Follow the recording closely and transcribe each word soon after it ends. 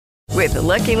With the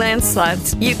Lucky Land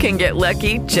Slots, you can get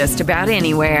lucky just about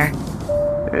anywhere.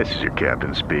 This is your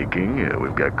captain speaking.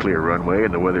 We've got clear runway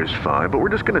and the weather's fine, but we're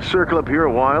just going to circle up here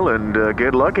a while and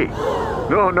get lucky.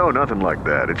 No, nothing like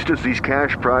that. It's just these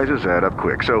cash prizes add up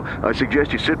quick. So I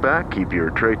suggest you sit back, keep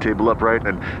your tray table upright,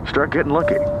 and start getting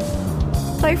lucky.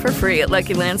 Play for free at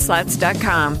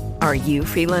LuckyLandSlots.com. Are you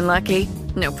feeling lucky?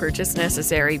 No purchase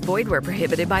necessary. Void where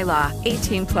prohibited by law.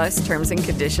 18 plus terms and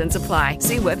conditions apply.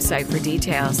 See website for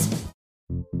details.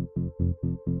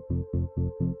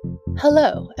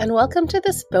 Hello, and welcome to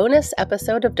this bonus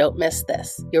episode of Don't Miss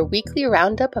This, your weekly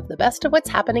roundup of the best of what's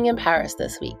happening in Paris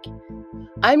this week.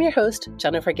 I'm your host,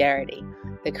 Jennifer Garrity,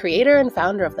 the creator and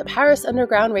founder of the Paris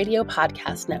Underground Radio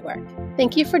Podcast Network.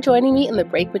 Thank you for joining me in the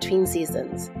break between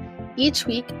seasons. Each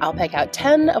week, I'll pick out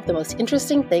 10 of the most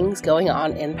interesting things going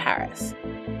on in Paris.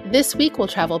 This week, we'll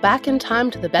travel back in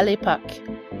time to the Belle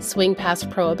Epoque, swing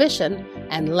past Prohibition,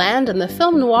 and land in the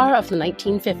film noir of the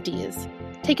 1950s.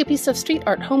 Take a piece of street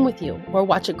art home with you, or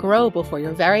watch it grow before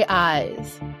your very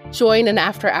eyes. Join an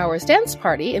after-hours dance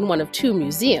party in one of 2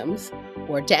 museums,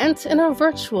 or dance in a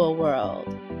virtual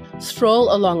world.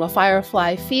 Stroll along a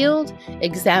firefly field,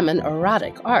 examine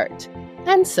erotic art,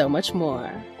 and so much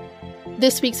more.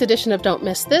 This week's edition of Don't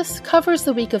Miss This covers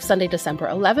the week of Sunday, December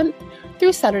 11th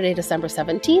through Saturday, December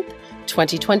 17th,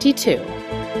 2022.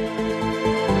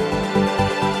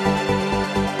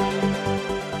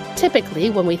 Typically,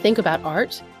 when we think about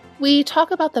art, we talk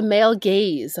about the male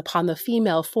gaze upon the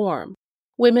female form.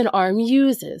 Women are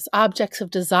muses, objects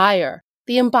of desire,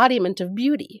 the embodiment of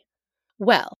beauty.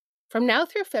 Well, from now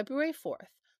through February 4th,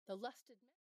 the lusted...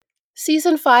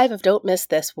 Season 5 of Don't Miss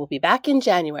This will be back in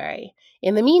January.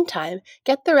 In the meantime,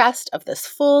 get the rest of this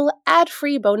full,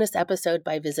 ad-free bonus episode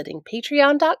by visiting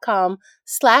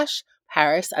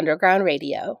patreon.com/Paris Underground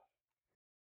Radio.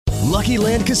 Lucky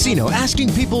Land Casino,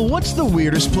 asking people, what's the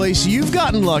weirdest place you've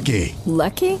gotten lucky?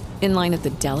 Lucky? In line at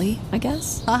the deli, I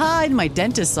guess? Aha, in my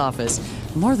dentist's office.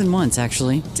 More than once,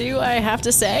 actually. Do I have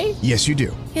to say? Yes, you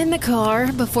do. In the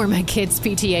car before my kids'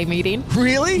 PTA meeting.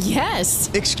 Really? Yes.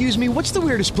 Excuse me, what's the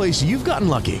weirdest place you've gotten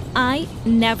lucky? I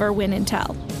never win and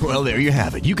tell. Well, there you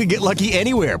have it. You can get lucky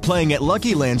anywhere, playing at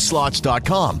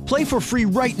LuckyLandSlots.com. Play for free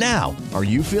right now. Are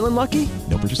you feeling lucky?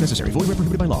 No purchase necessary. Void where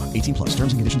prohibited by law. 18 plus.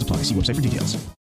 Terms and conditions apply. See website for details.